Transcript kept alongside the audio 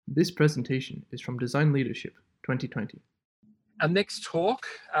This presentation is from Design Leadership 2020. Our next talk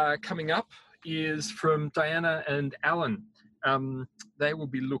coming up is from Diana and Alan. They will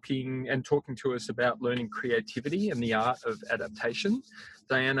be looking and talking to us about learning creativity and the art of adaptation.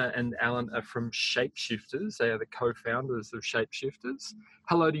 Diana and Alan are from Shapeshifters. They are the co-founders of Shapeshifters.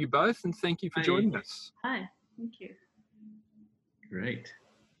 Hello to you both, and thank you for joining us. Hi, thank you. Great.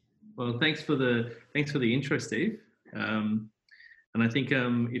 Well, thanks for the intro, Steve. And I think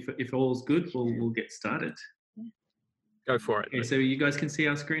if all's good, we'll get started. Go for it. Okay, so you guys can see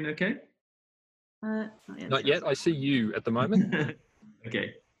our screen, okay? Not yet. I see you at the moment.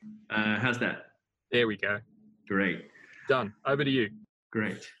 Okay. How's that? There we go. Great. Done. Over to you.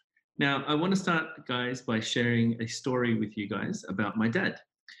 Great. Now, I want to start, guys, by sharing a story with you guys about my dad.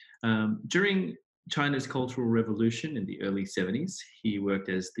 During China's Cultural Revolution in the early 70s, he worked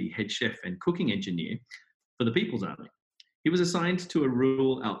as the head chef and cooking engineer for the People's Army. He was assigned to a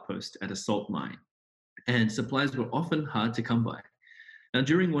rural outpost at a salt mine, and supplies were often hard to come by. Now,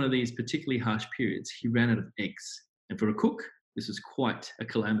 during one of these particularly harsh periods, he ran out of eggs. And for a cook, this was quite a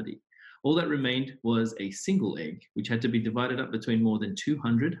calamity. All that remained was a single egg, which had to be divided up between more than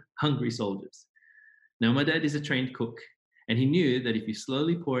 200 hungry soldiers. Now, my dad is a trained cook, and he knew that if you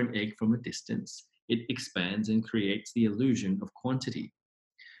slowly pour an egg from a distance, it expands and creates the illusion of quantity.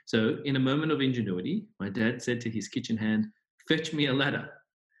 So, in a moment of ingenuity, my dad said to his kitchen hand, "Fetch me a ladder."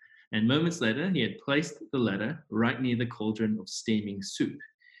 And moments later, he had placed the ladder right near the cauldron of steaming soup.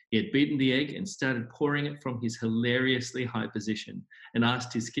 He had beaten the egg and started pouring it from his hilariously high position, and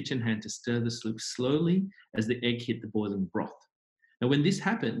asked his kitchen hand to stir the soup slowly as the egg hit the boiling broth. Now, when this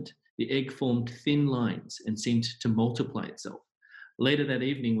happened, the egg formed thin lines and seemed to multiply itself. Later that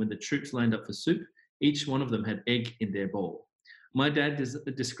evening, when the troops lined up for soup, each one of them had egg in their bowl. My dad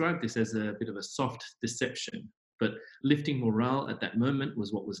described this as a bit of a soft deception, but lifting morale at that moment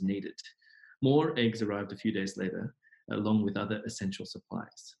was what was needed. More eggs arrived a few days later, along with other essential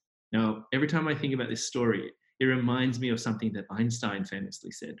supplies. Now, every time I think about this story, it reminds me of something that Einstein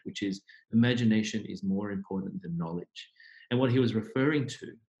famously said, which is imagination is more important than knowledge. And what he was referring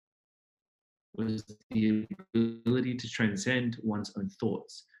to was the ability to transcend one's own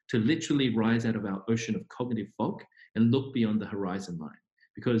thoughts, to literally rise out of our ocean of cognitive fog and look beyond the horizon line.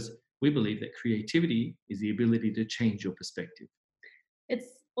 Because we believe that creativity is the ability to change your perspective.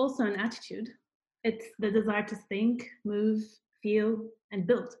 It's also an attitude. It's the desire to think, move, feel, and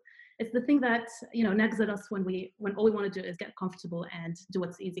build. It's the thing that nags at us when all we want to do is get comfortable and do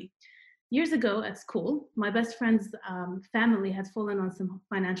what's easy. Years ago at school, my best friend's family had fallen on some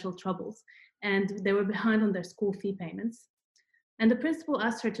financial troubles, and they were behind on their school fee payments. And the principal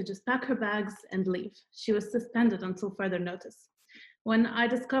asked her to just pack her bags and leave. She was suspended until further notice. When I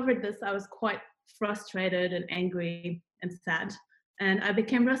discovered this, I was quite frustrated and angry and sad, and I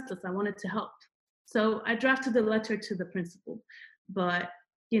became restless. I wanted to help. So I drafted a letter to the principal, but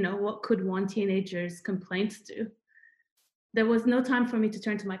what could one teenager's complaints do? There was no time for me to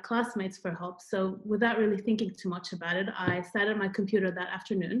turn to my classmates for help, so without really thinking too much about it, I sat at my computer that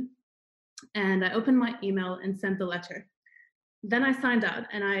afternoon, and I opened my email and sent the letter. Then I signed out,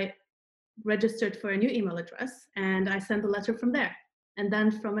 and I registered for a new email address, and I sent the letter from there. And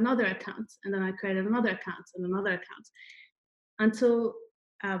then from another account, and then I created another account and another account, until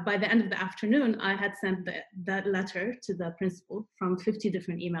by the end of the afternoon, I had sent that letter to the principal from 50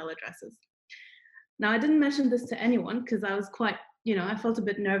 different email addresses. Now, I didn't mention this to anyone because I was quite, I felt a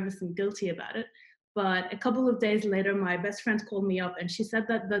bit nervous and guilty about it. But a couple of days later, my best friend called me up, and she said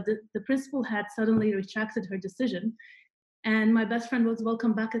that the principal had suddenly retracted her decision, and my best friend was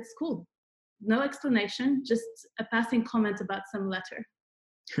welcome back at school. No explanation, just a passing comment about some letter.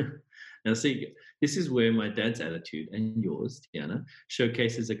 Now, see, this is where my dad's attitude and yours, Diana,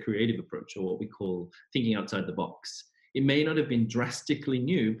 showcases a creative approach, or what we call thinking outside the box. It may not have been drastically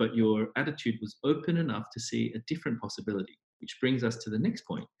new, but your attitude was open enough to see a different possibility, which brings us to the next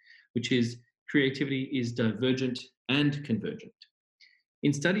point, which is creativity is divergent and convergent.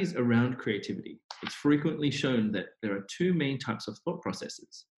 In studies around creativity, it's frequently shown that there are two main types of thought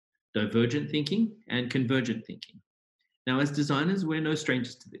processes: divergent thinking and convergent thinking. Now, as designers, we're no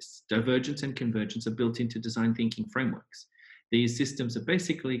strangers to this. Divergence and convergence are built into design thinking frameworks. These systems are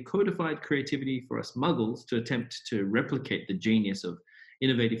basically codified creativity for us muggles to attempt to replicate the genius of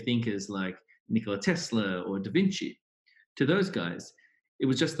innovative thinkers like Nikola Tesla or Da Vinci. To those guys, it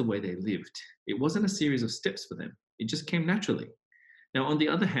was just the way they lived. It wasn't a series of steps for them. It just came naturally. Now, on the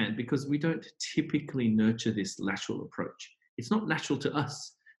other hand, because we don't typically nurture this lateral approach, it's not natural to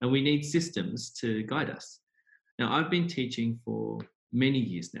us, and we need systems to guide us. Now, I've been teaching for many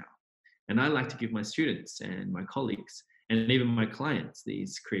years now, and I like to give my students and my colleagues and even my clients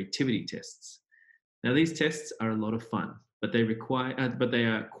these creativity tests. Now, these tests are a lot of fun, but they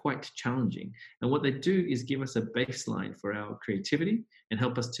are quite challenging. And what they do is give us a baseline for our creativity and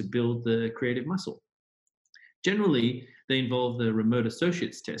help us to build the creative muscle. Generally, they involve the Remote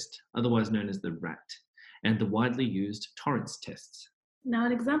Associates test, otherwise known as the RAT, and the widely used Torrance tests. Now,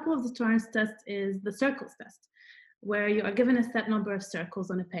 an example of the Torrance test is the circles test, where you are given a set number of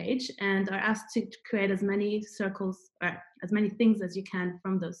circles on a page and are asked to create as many circles or as many things as you can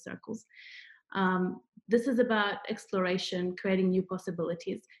from those circles. This is about exploration, creating new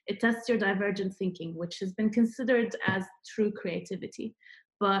possibilities. It tests your divergent thinking, which has been considered as true creativity.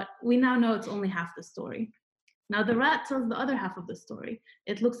 But we now know it's only half the story. Now, the RAT tells the other half of the story.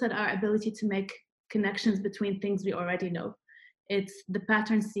 It looks at our ability to make connections between things we already know. It's the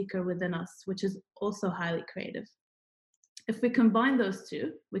pattern seeker within us, which is also highly creative. If we combine those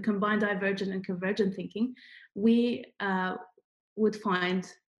two, we combine divergent and convergent thinking, we would find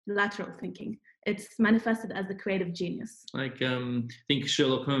lateral thinking. It's manifested as the creative genius. Like think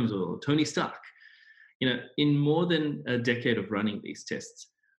Sherlock Holmes or Tony Stark. In more than a decade of running these tests,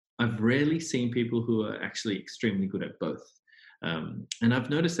 I've rarely seen people who are actually extremely good at both. And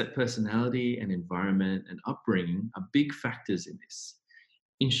I've noticed that personality and environment and upbringing are big factors in this.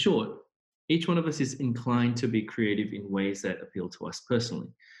 In short, each one of us is inclined to be creative in ways that appeal to us personally.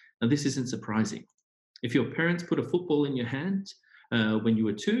 Now, this isn't surprising. If your parents put a football in your hand when you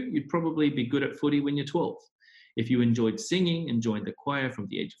were 2, you'd probably be good at footy when you're 12. If you enjoyed singing and joined the choir from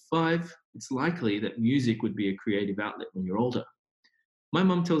the age of 5, it's likely that music would be a creative outlet when you're older. My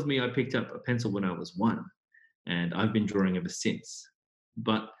mum tells me I picked up a pencil when I was 1, and I've been drawing ever since.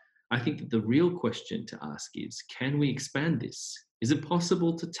 But I think that the real question to ask is, can we expand this? Is it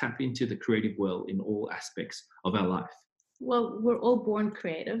possible to tap into the creative well in all aspects of our life? Well, we're all born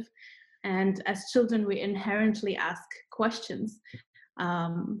creative. And as children, we inherently ask questions.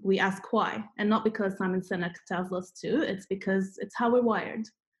 We ask why, and not because Simon Sinek tells us to, it's because it's how we're wired.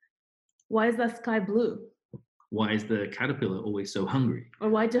 Why is the sky blue? Why is the caterpillar always so hungry? Or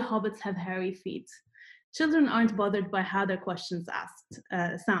why do hobbits have hairy feet? Children aren't bothered by how their questions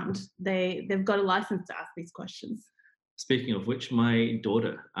sound. They've got a license to ask these questions. Speaking of which, my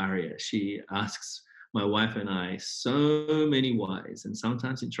daughter, Aria, she asks my wife and I so many whys, and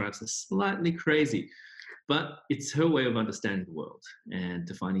sometimes it drives us slightly crazy. But it's her way of understanding the world and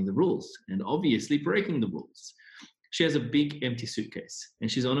defining the rules, and obviously breaking the rules. She has a big empty suitcase, and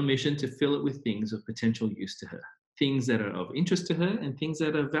she's on a mission to fill it with things of potential use to her, things that are of interest to her and things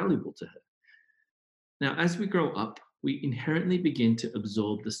that are valuable to her. Now, as we grow up, we inherently begin to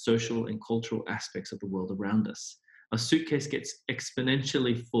absorb the social and cultural aspects of the world around us. Our suitcase gets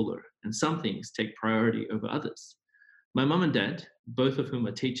exponentially fuller, and some things take priority over others. My mum and dad, both of whom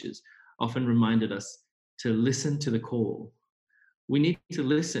are teachers, often reminded us to listen to the call. We need to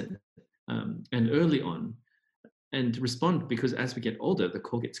listen, and early on, and respond, because as we get older, the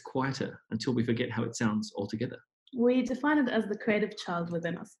call gets quieter until we forget how it sounds altogether. We define it as the creative child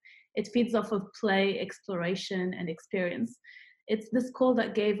within us. It feeds off of play, exploration, and experience. It's this call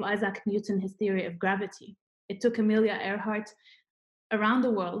that gave Isaac Newton his theory of gravity. It took Amelia Earhart around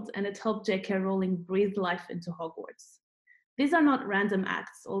the world, and it helped J.K. Rowling breathe life into Hogwarts. These are not random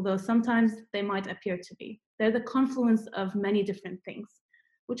acts, although sometimes they might appear to be. They're the confluence of many different things,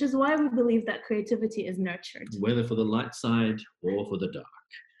 which is why we believe that creativity is nurtured. Whether for the light side or for the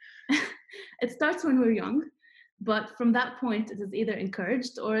dark. It starts when we're young, but from that point, it is either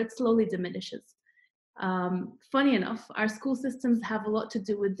encouraged or it slowly diminishes. Funny enough, our school systems have a lot to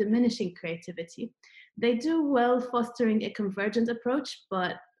do with diminishing creativity. They do well fostering a convergent approach,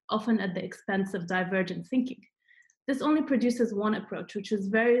 but often at the expense of divergent thinking. This only produces one approach, which is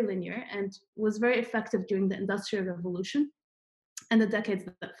very linear and was very effective during the Industrial Revolution and the decades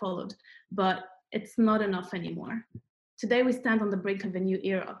that followed, but it's not enough anymore. Today, we stand on the brink of a new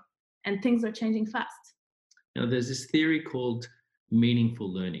era, and things are changing fast. Now, there's this theory called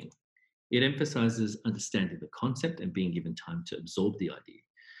meaningful learning. It emphasizes understanding the concept and being given time to absorb the idea.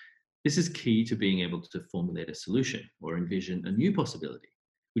 This is key to being able to formulate a solution or envision a new possibility,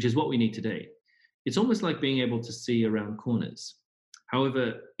 which is what we need today. It's almost like being able to see around corners.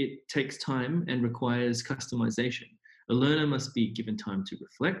 However, it takes time and requires customization. A learner must be given time to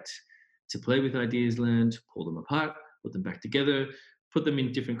reflect, to play with ideas learned, pull them apart, put them back together, put them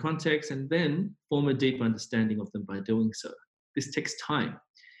in different contexts, and then form a deep understanding of them by doing so. This takes time,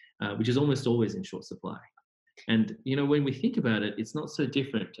 which is almost always in short supply. And when we think about it, it's not so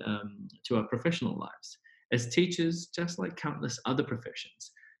different to our professional lives. As teachers, just like countless other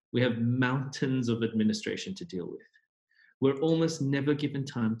professions, we have mountains of administration to deal with. we're almost never given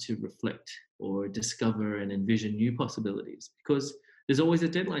time to reflect or discover and envision new possibilities because there's always a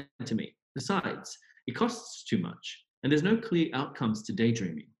deadline to meet. Besides, it costs too much, and there's no clear outcomes to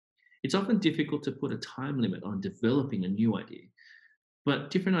daydreaming. It's often difficult to put a time limit on developing a new idea,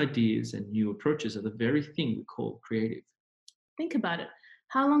 but different ideas and new approaches are the very thing we call creative. Think about it.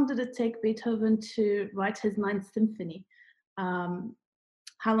 How long did it take Beethoven to write his Ninth Symphony?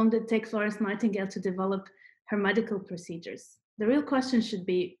 How long did it take Florence Nightingale to develop her medical procedures? The real question should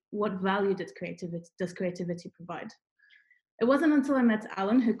be, what value does creativity provide? It wasn't until I met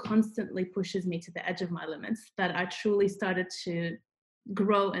Alan, who constantly pushes me to the edge of my limits, that I truly started to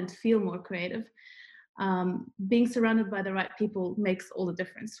grow and feel more creative. Being surrounded by the right people makes all the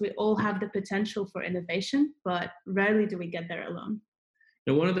difference. We all have the potential for innovation, but rarely do we get there alone.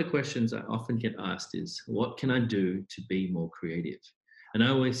 Now, one of the questions I often get asked is, what can I do to be more creative? And I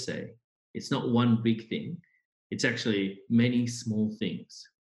always say, it's not one big thing, it's actually many small things.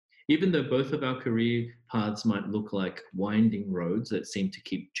 Even though both of our career paths might look like winding roads that seem to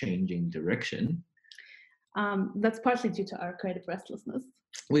keep changing direction. That's partly due to our creative restlessness.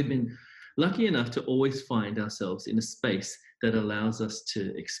 We've been lucky enough to always find ourselves in a space that allows us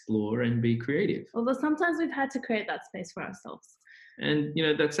to explore and be creative. Although sometimes we've had to create that space for ourselves. And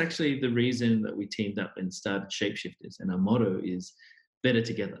that's actually the reason that we teamed up and started Shapeshifters. And our motto is better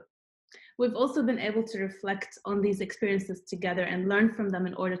together. We've also been able to reflect on these experiences together and learn from them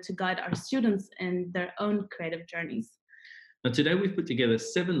in order to guide our students in their own creative journeys. Now, today we've put together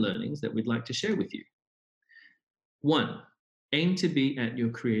 7 learnings that we'd like to share with you. 1, aim to be at your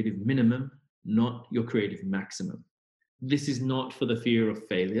creative minimum, not your creative maximum. This is not for the fear of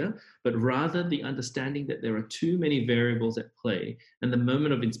failure, but rather the understanding that there are too many variables at play, and the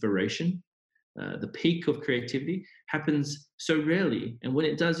moment of inspiration, the peak of creativity, happens so rarely, and when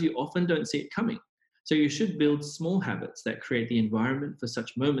it does, you often don't see it coming. So you should build small habits that create the environment for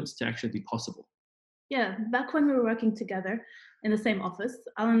such moments to actually be possible. Yeah, back when we were working together in the same office,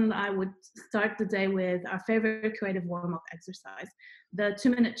 Alan and I would start the day with our favorite creative warm-up exercise, the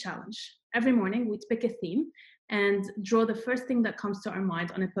 2-minute challenge. Every morning, we'd pick a theme and draw the first thing that comes to our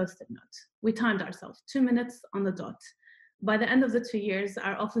mind on a post-it note. We timed ourselves, 2 minutes on the dot. By the end of the 2 years,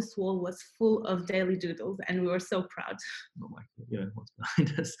 our office wall was full of daily doodles, and we were so proud. Oh my God, what's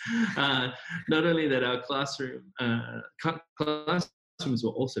behind us? Not only that, our classrooms were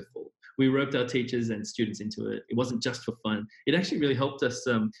also full. We roped our teachers and students into it. It wasn't just for fun. It actually really helped us,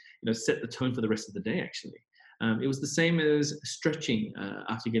 set the tone for the rest of the day, actually. It was the same as stretching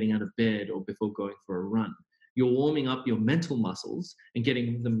after getting out of bed or before going for a run. You're warming up your mental muscles and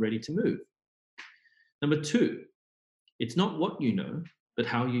getting them ready to move. Number 2, it's not what you know, but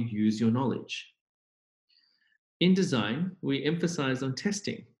how you use your knowledge. In design, we emphasize on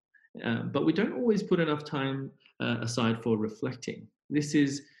testing, but we don't always put enough time aside for reflecting. This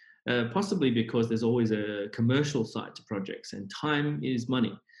is possibly because there's always a commercial side to projects, and time is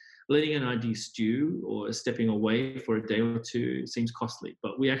money. Letting an idea stew or stepping away for a day or 2 seems costly,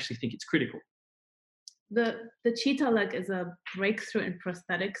 but we actually think it's critical. The cheetah leg is a breakthrough in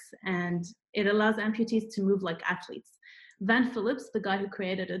prosthetics, and it allows amputees to move like athletes. Van Phillips, the guy who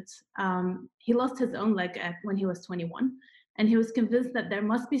created it, he lost his own leg when he was 21, and he was convinced that there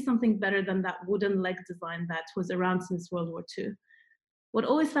must be something better than that wooden leg design that was around since World War II. What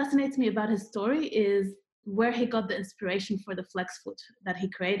always fascinates me about his story is where he got the inspiration for the flex foot that he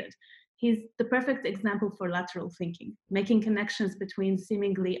created. He's the perfect example for lateral thinking, making connections between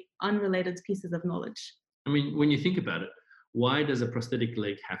seemingly unrelated pieces of knowledge. I mean, when you think about it, why does a prosthetic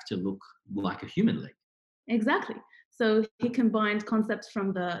leg have to look like a human leg? Exactly. So he combined concepts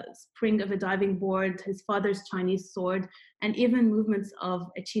from the spring of a diving board, his father's Chinese sword, and even movements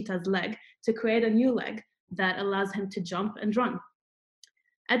of a cheetah's leg to create a new leg that allows him to jump and run.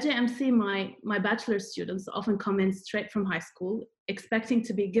 At JMC, my bachelor's students often come in straight from high school, expecting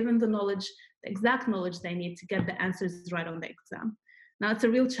to be given the exact knowledge they need to get the answers right on the exam. Now, it's a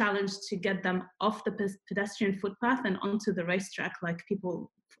real challenge to get them off the pedestrian footpath and onto the racetrack like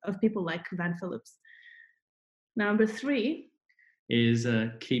people like Van Phillips. Now, number 3 is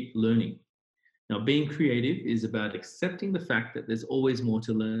keep learning. Now, being creative is about accepting the fact that there's always more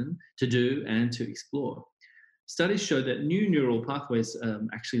to learn, to do, and to explore. Studies show that new neural pathways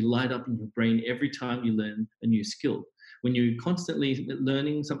actually light up in your brain every time you learn a new skill. When you're constantly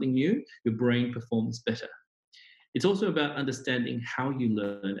learning something new, your brain performs better. It's also about understanding how you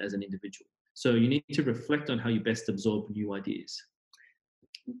learn as an individual. So you need to reflect on how you best absorb new ideas.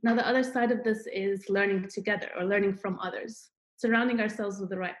 Now, the other side of this is learning together or learning from others. Surrounding ourselves with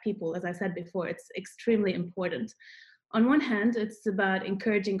the right people, as I said before, it's extremely important. On one hand, it's about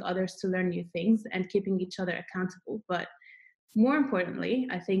encouraging others to learn new things and keeping each other accountable. But More importantly,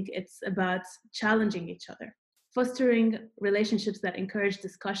 I think it's about challenging each other. Fostering relationships that encourage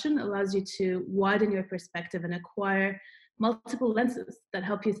discussion allows you to widen your perspective and acquire multiple lenses that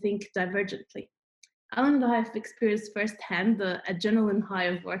help you think divergently. Alan and I have experienced firsthand the adrenaline high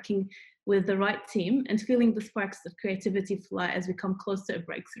of working with the right team and feeling the sparks of creativity fly as we come close to a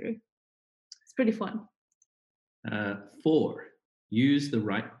breakthrough. It's pretty fun. 4, use the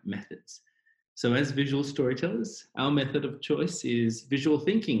right methods. So as visual storytellers, our method of choice is visual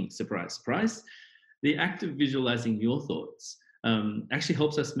thinking, surprise, surprise. The act of visualizing your thoughts actually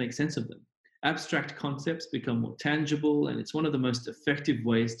helps us make sense of them. Abstract concepts become more tangible, and it's one of the most effective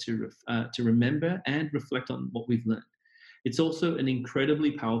ways to remember and reflect on what we've learned. It's also an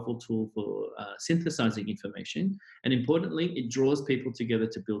incredibly powerful tool for synthesizing information, and importantly, it draws people together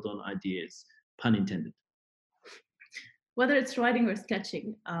to build on ideas, pun intended. Whether it's writing or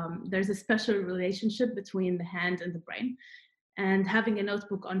sketching, there's a special relationship between the hand and the brain. And having a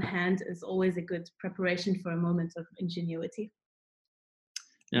notebook on hand is always a good preparation for a moment of ingenuity.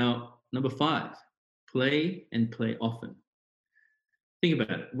 Now, number 5, play and play often. Think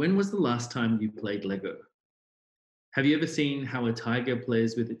about it. When was the last time you played Lego? Have you ever seen how a tiger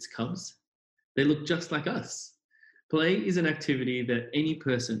plays with its cubs? They look just like us. Play is an activity that any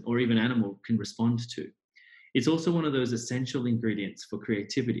person or even animal can respond to. It's also one of those essential ingredients for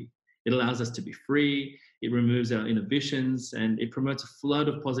creativity. It allows us to be free, it removes our inhibitions, and it promotes a flood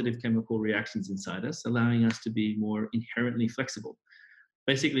of positive chemical reactions inside us, allowing us to be more inherently flexible.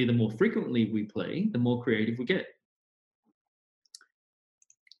 Basically, the more frequently we play, the more creative we get.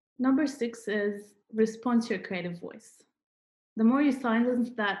 Number 6 is respond to your creative voice. The more you silence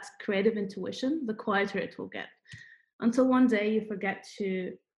that creative intuition, the quieter it will get, until one day you forget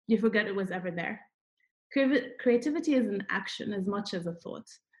it was ever there. Creativity is an action as much as a thought.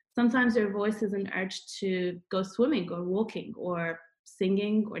 Sometimes your voice is an urge to go swimming or walking or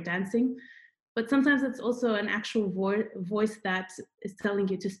singing or dancing, but sometimes it's also an actual voice that is telling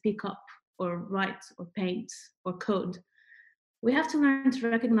you to speak up or write or paint or code. We have to learn to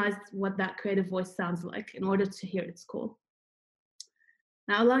recognize what that creative voice sounds like in order to hear its call.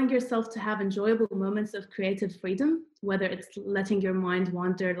 Now, allowing yourself to have enjoyable moments of creative freedom, whether it's letting your mind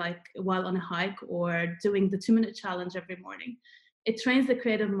wander like while on a hike or doing the 2-minute challenge every morning, it trains the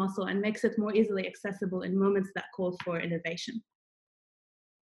creative muscle and makes it more easily accessible in moments that call for innovation.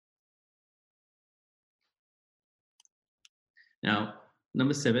 Now,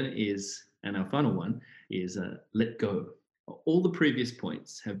 number 7 is, and our final one, is let go. All the previous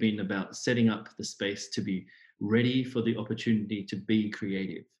points have been about setting up the space to be ready for the opportunity to be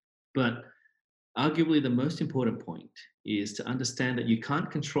creative. But arguably the most important point is to understand that you can't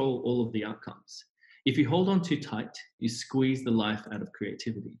control all of the outcomes. If you hold on too tight, you squeeze the life out of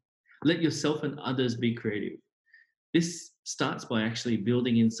creativity. Let yourself and others be creative. This starts by actually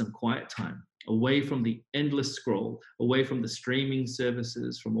building in some quiet time, away from the endless scroll, away from the streaming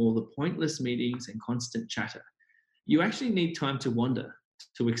services, from all the pointless meetings and constant chatter. You actually need time to wander,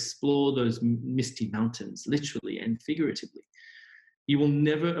 to explore those misty mountains, literally and figuratively. You will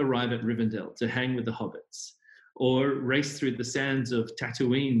never arrive at Rivendell to hang with the hobbits, or race through the sands of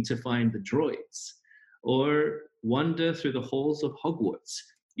Tatooine to find the droids, or wander through the halls of Hogwarts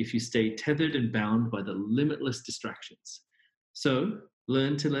if you stay tethered and bound by the limitless distractions. So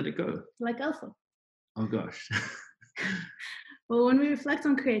learn to let it go. Like Elsa. Oh gosh. Well, when we reflect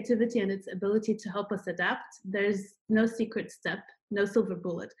on creativity and its ability to help us adapt, there's no secret step, no silver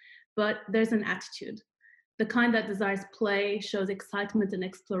bullet, but there's an attitude. The kind that desires play, shows excitement and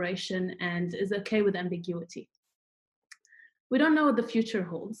exploration, and is okay with ambiguity. We don't know what the future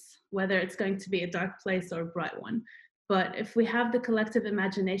holds, whether it's going to be a dark place or a bright one. But if we have the collective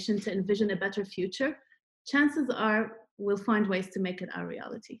imagination to envision a better future, chances are we'll find ways to make it our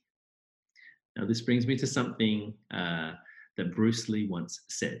reality. Now, this brings me to something that Bruce Lee once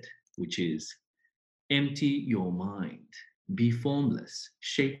said, which is, empty your mind, be formless,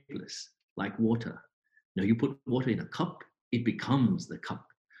 shapeless, like water. Now, you put water in a cup, it becomes the cup.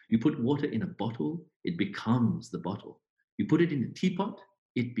 You put water in a bottle, it becomes the bottle. You put it in a teapot,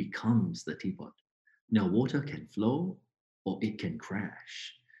 it becomes the teapot. Now, water can flow or it can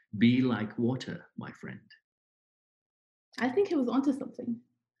crash. Be like water, my friend. I think he was onto something.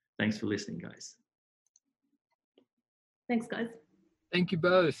 Thanks for listening, guys. Thanks, guys. Thank you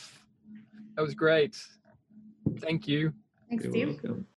both. That was great. Thank you. Thanks, You're Steve. welcome.